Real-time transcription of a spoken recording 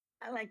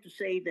I like to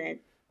say that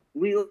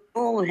we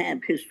all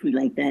have history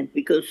like that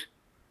because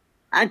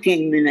I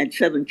came in at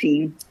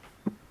 17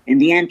 in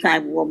the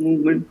anti-war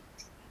movement,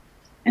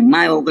 and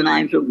my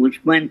organizer was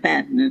Gwen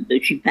Patton,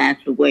 that she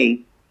passed away.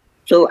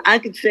 So I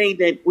could say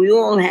that we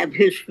all have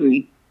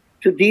history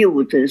to deal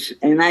with this,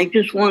 and I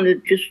just want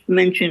to just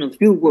mention a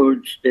few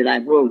words that I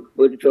wrote,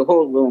 but it's a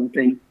whole long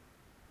thing.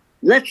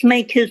 Let's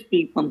make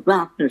history from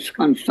darkness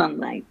come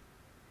sunlight.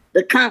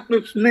 The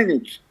countless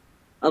minutes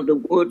of the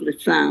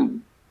wordless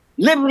sound.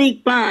 Liberty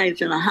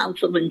cries in a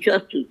house of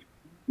injustice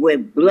where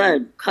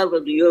blood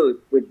covered the earth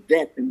with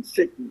death and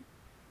sickness.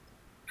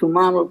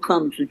 Tomorrow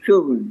comes the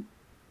children.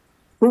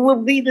 Who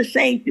will be the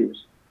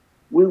saviors?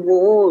 We were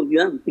all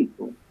young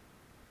people.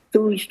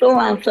 To restore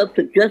ourselves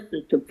to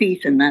justice, to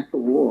peace, and not to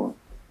war.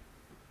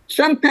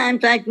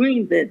 Sometimes I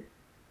dream that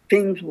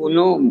things were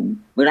normal,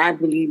 but I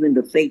believe in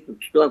the faith of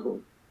struggle.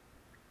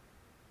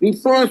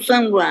 Before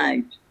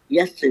sunrise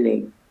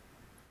yesterday,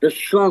 the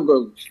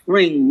struggle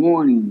spring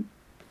morning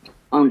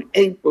on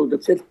April the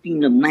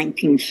 15th of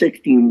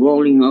 1960 in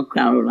Raleigh, North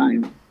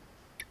Carolina.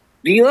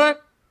 The earth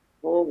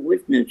bore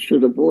witness to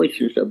the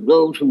voices of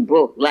those who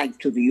brought life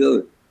to the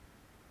earth,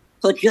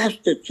 for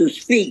justice to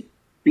speak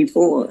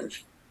before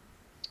us,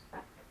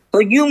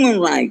 for human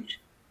rights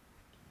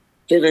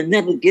that are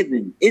never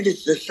given. It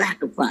is the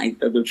sacrifice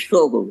of the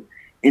struggle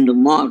and the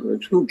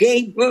martyrs who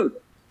gave birth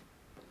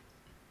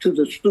to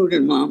the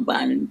Student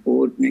Nonviolent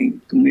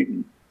Coordinating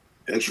Committee.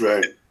 That's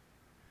right.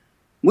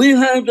 We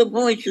heard the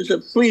voices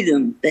of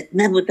freedom that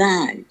never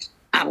dies.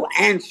 Our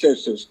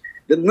ancestors,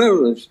 the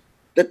mirrors,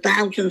 the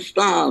thousand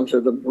stars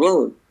of the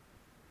broad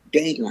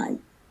daylight.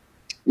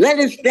 Let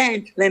us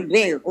dance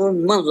Lambert, O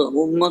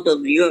mother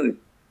of the earth,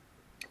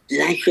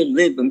 that I should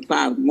live in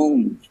 5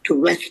 moments,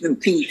 to rest in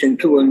peace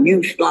until a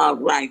new star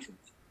rises.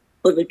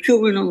 For the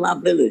children of our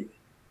village,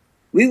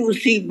 we will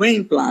see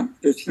raindrops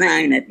that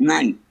shine at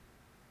night.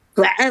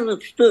 Forever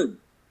stood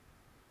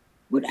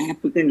with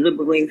African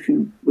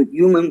liberation, with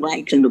human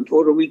rights and the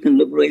Puerto Rican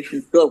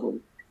liberation struggle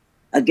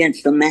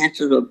against the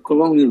masses of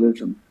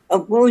colonialism, a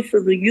voice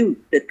of the youth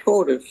that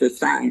taught us the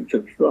science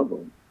of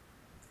struggle,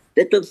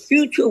 that the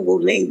future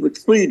will lay with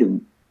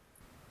freedom,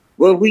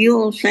 where we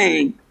all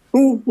sang,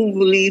 who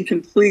believes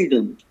in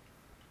freedom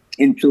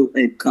until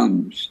it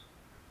comes.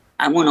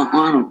 I want to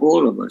honor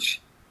all of us.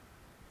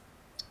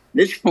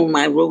 This poem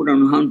I wrote on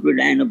the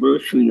 100th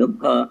anniversary of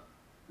her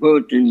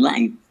birth and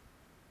life.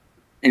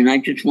 And I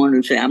just want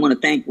to say, I want to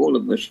thank all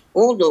of us,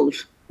 all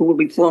those who were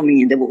before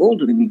me and they were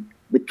older than me,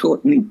 but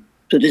taught me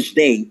to this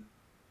day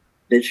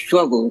that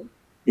struggle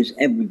is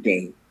every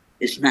day.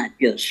 It's not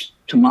just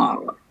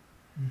tomorrow.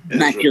 It's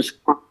not just,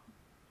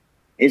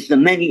 it's the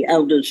many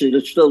elders that are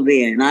still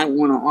there. And I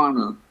want to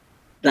honor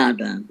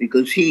Dada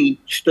because he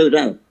stood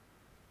up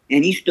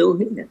and he's still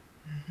here.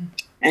 Mm-hmm.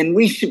 And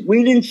we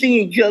didn't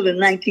see each other in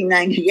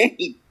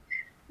 1998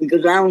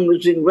 because I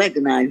almost didn't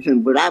recognize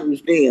him, but I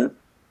was there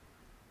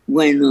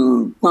when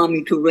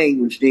Kwame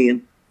Ture was there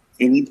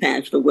and he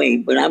passed away.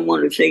 But I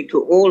want to say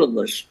to all of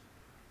us,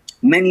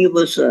 many of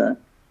us are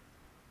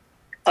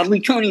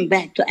returning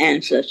back to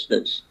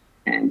ancestors.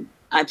 And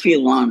I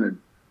feel honored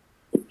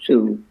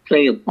to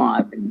play a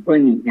part in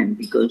bringing him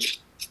because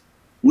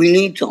we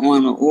need to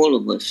honor all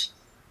of us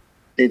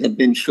that have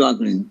been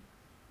struggling.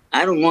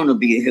 I don't want to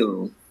be a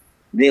hero.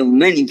 There were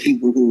many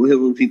people who were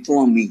heroes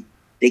before me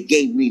that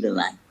gave me the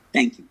life.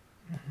 Thank you.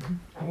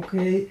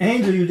 Okay.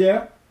 Angel, you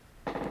there?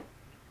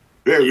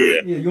 Very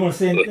good. Yeah, you want to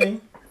say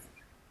anything?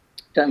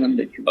 Tell them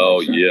that you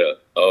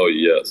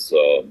yes.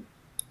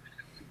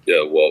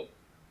 Yeah, well,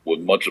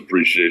 with much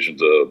appreciation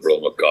to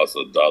Brother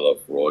Mukasa Dada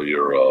for all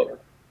your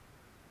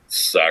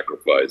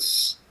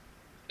sacrifice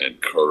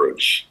and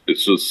courage.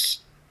 It's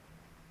just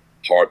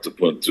hard to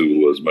put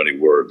into as many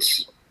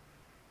words.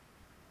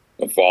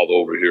 My father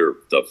over here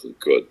definitely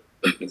could.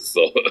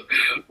 So,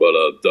 but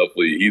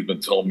definitely, he's been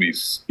telling me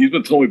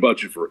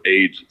about you for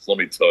ages. Let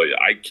me tell you,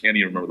 I can't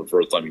even remember the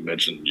first time he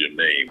mentioned your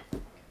name,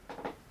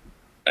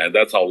 and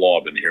that's how long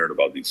I've been hearing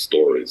about these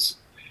stories.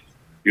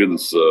 Hear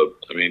this?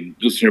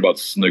 Just hearing about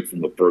Snick from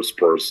the first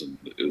person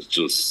is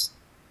just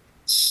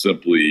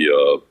simply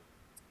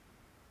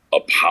a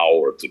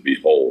power to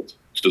behold.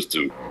 Just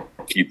to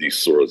keep these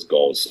stories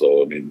going.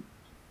 So,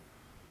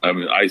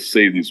 I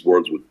say these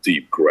words with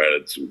deep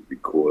gratitude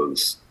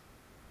because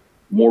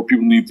more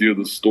people need to hear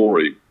this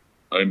story.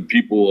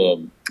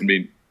 The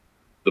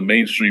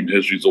mainstream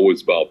history is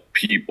always about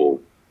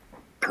people,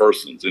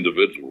 persons,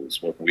 individuals.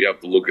 We have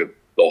to look at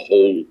the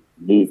whole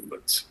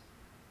movement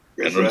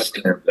and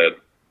understand that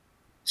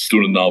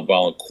Student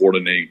Nonviolent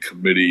Coordinating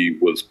Committee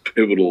was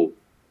pivotal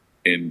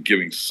in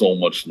giving so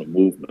much in the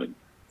movement.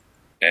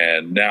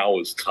 And now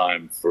is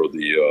time for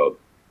the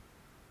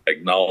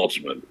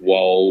acknowledgement.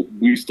 While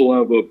we still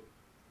have the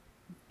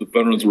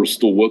veterans who are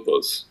still with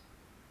us,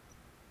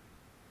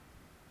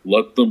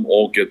 let them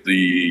all get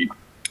the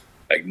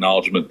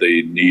acknowledgement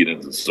they need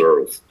and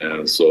deserve.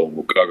 And so,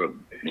 Mukasa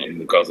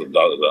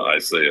Dada, I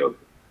say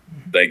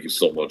thank you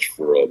so much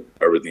for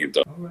everything you've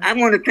done. I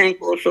want to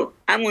thank also,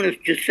 I want to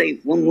just say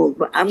one more,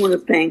 I want to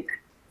thank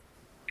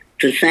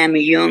to Sammy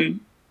Young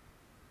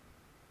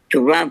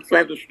to Rob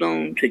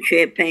Featherstone, to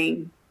Chair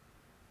Payne,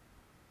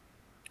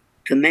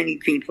 to many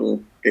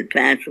people that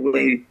passed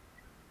away,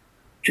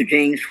 to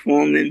James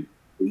Foreman,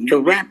 to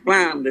Rap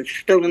Brown that's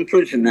still in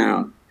prison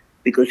now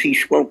because he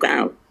spoke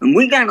out. And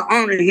we got to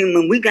honor him,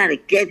 and we got to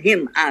get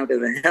him out of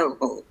the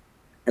hellhole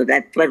of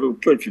that federal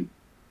prison.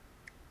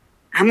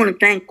 I want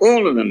to thank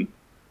all of them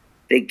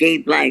that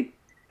gave life,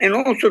 and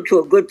also to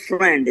a good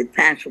friend that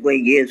passed away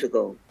years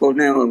ago,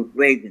 Cornell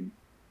Reagan,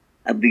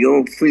 of the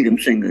old Freedom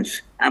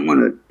Singers. I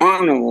want to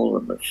honor all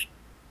of us.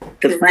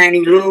 To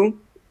Fannie Lou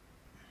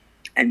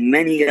and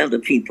many other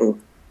people.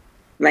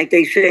 Like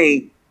they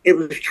say, it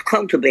was to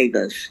cultivate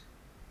us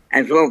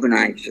as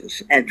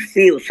organizers, as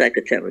field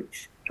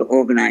secretaries, to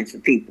organize the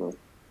people,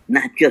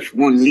 not just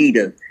one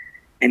leader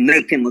and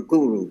make him a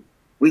guru.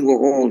 We were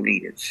all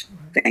leaders.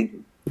 Thank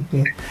you.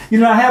 Okay. You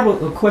know, I have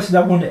a question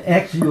I want to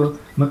ask you,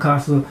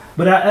 Mukasa,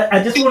 but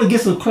I just want to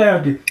get some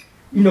clarity.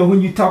 You know,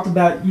 when you talked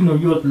about, you know,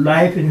 your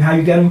life and how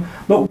you got them,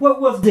 but what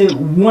was the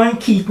one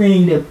key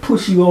thing that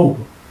pushed you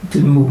over to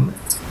the movement?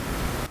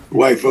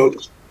 White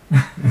folks.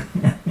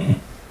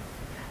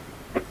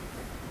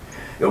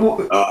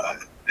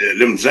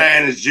 Them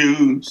Zionist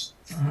Jews,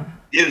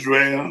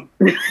 Israel,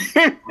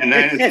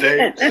 United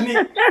States,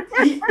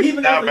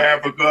 even South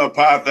Africa,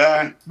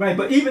 apartheid. Right,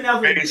 but even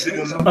as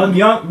a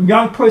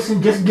young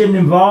person just getting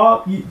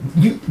involved,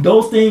 you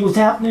those things was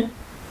happening?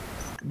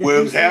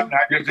 Well, it was happening.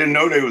 I just didn't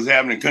know they was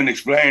happening. Couldn't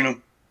explain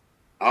them.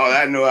 All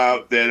I know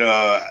out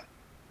that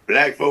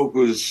black folk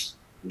was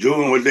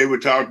doing what they were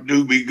taught to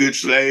do, be good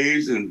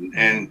slaves,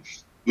 and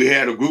we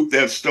had a group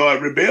that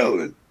started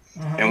rebelling.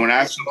 And when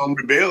I saw them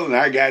rebelling,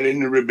 I got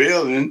into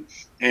rebelling,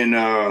 and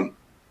all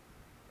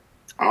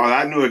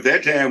I knew at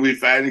that time, we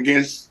fighting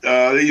against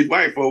these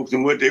white folks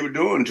and what they were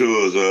doing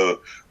to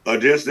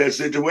us, just that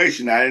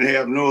situation. I didn't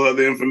have no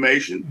other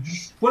information.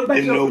 What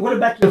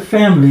about your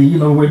family? You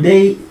know, were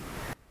they?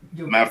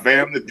 My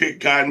family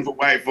picked cotton for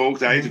white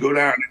folks. I used to go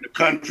down in the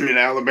country in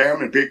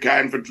Alabama and pick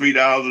cotton for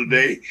 $3 a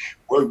day,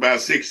 work about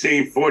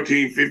 16,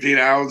 14, 15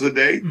 hours a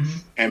day.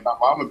 And my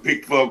mama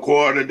picked for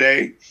 $0.25 a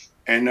day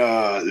and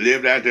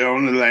lived out there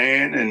on the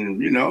land.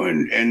 And, you know,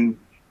 and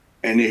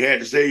you had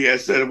to say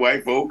yes to the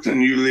white folks,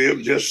 and you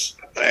lived just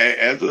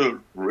as a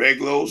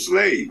regular old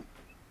slave.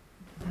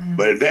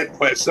 But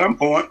at some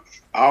point,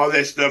 all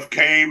that stuff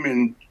came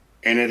and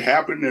it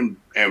happened,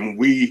 and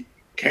we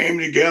came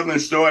together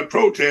and started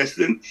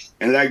protesting.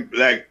 And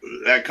like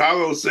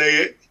Carlos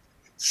said,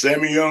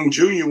 Sammy Young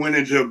Jr. went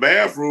into a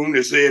bathroom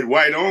that said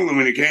white only.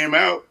 When he came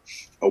out,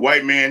 a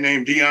white man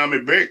named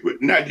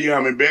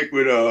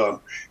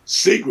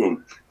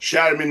Seagram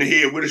shot him in the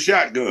head with a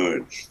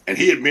shotgun. And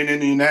he had been in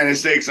the United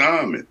States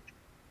Army.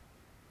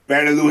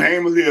 Fannie Lou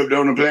Hamer lived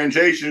on a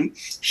plantation.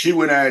 She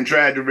went out and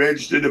tried to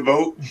register to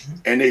vote,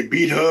 and they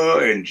beat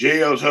her and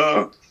jailed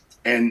her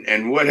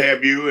and what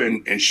have you.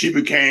 And she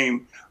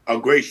became a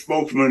great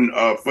spokesman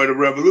for the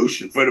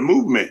revolution, for the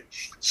movement.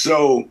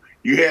 So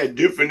you had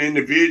different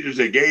individuals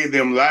that gave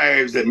them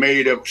lives that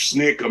made up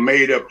SNCC or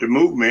made up the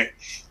movement,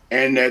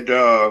 and that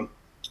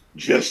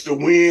just the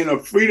wind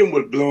of freedom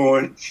was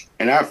blowing.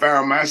 And I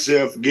found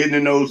myself getting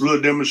in those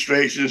little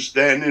demonstrations,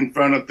 standing in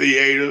front of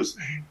theaters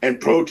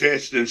and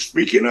protesting,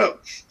 speaking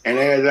up. And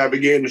as I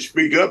began to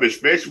speak up,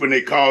 especially when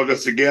they called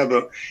us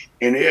together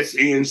in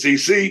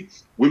SNCC,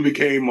 we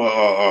became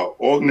a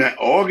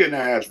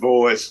organized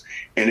voice,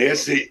 and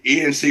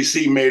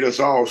NCC made us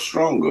all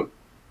stronger.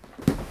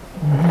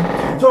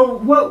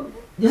 So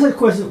just a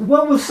question,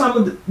 what was some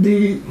of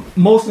the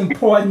most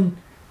important,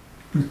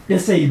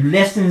 let's say,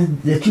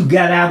 lessons that you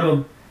got out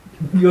of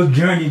your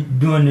journey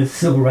during the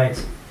civil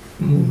rights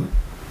movement?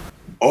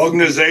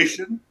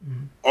 Organization,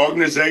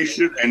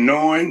 and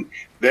knowing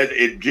that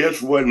it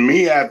just wasn't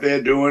me out there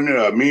doing it,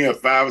 or me or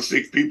 5 or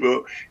 6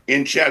 people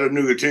in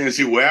Chattanooga,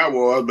 Tennessee, where I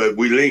was, but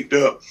we linked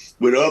up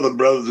with other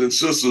brothers and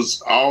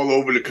sisters all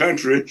over the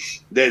country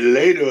that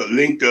later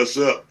linked us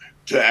up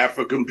to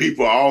African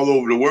people all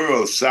over the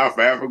world. South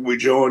Africa, we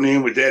joined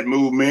in with that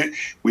movement.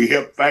 We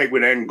helped fight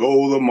with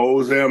Angola,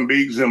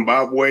 Mozambique,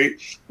 Zimbabwe.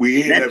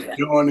 We ended up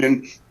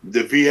joining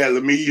the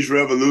Vietnamese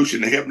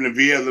Revolution and helping the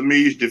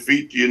Vietnamese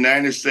defeat the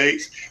United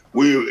States.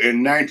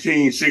 In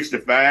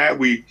 1965,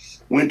 we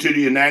went to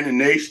the United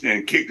Nations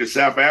and kicked the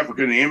South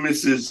African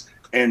embassies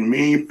and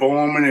me,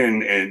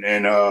 Foreman,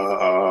 and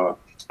a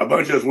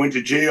bunch of us went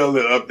to jail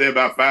up there,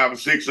 about 5 or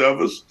 6 of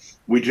us.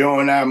 We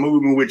joined our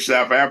movement with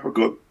South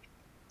Africa.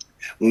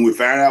 When we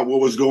found out what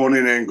was going on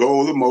in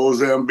Angola,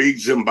 Mozambique,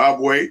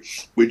 Zimbabwe,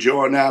 we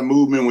joined our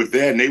movement with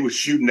that, and they were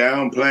shooting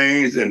down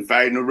planes and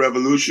fighting the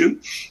revolution.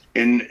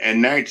 In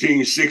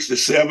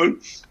 1967,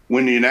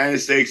 when the United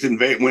States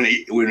when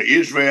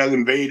Israel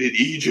invaded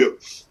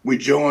Egypt, we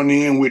joined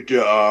in with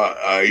the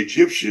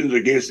Egyptians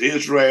against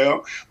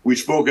Israel. We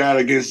spoke out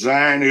against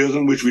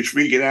Zionism, which we're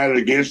speaking out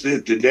against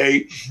it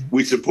today.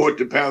 We support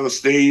the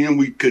Palestinians.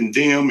 We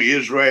condemn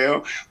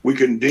Israel. We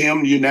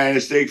condemn the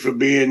United States for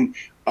being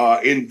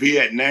in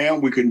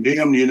Vietnam. We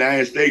condemn the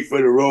United States for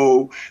the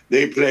role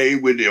they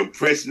played with the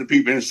oppressing the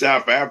people in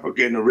South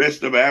Africa and the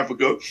rest of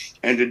Africa.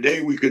 And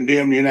today we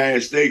condemn the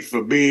United States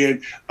for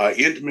being an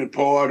intimate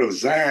part of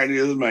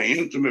Zionism, an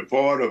intimate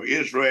part of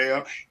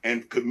Israel,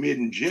 and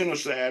committing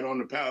genocide on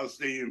the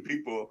Palestinian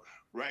people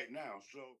right now. So.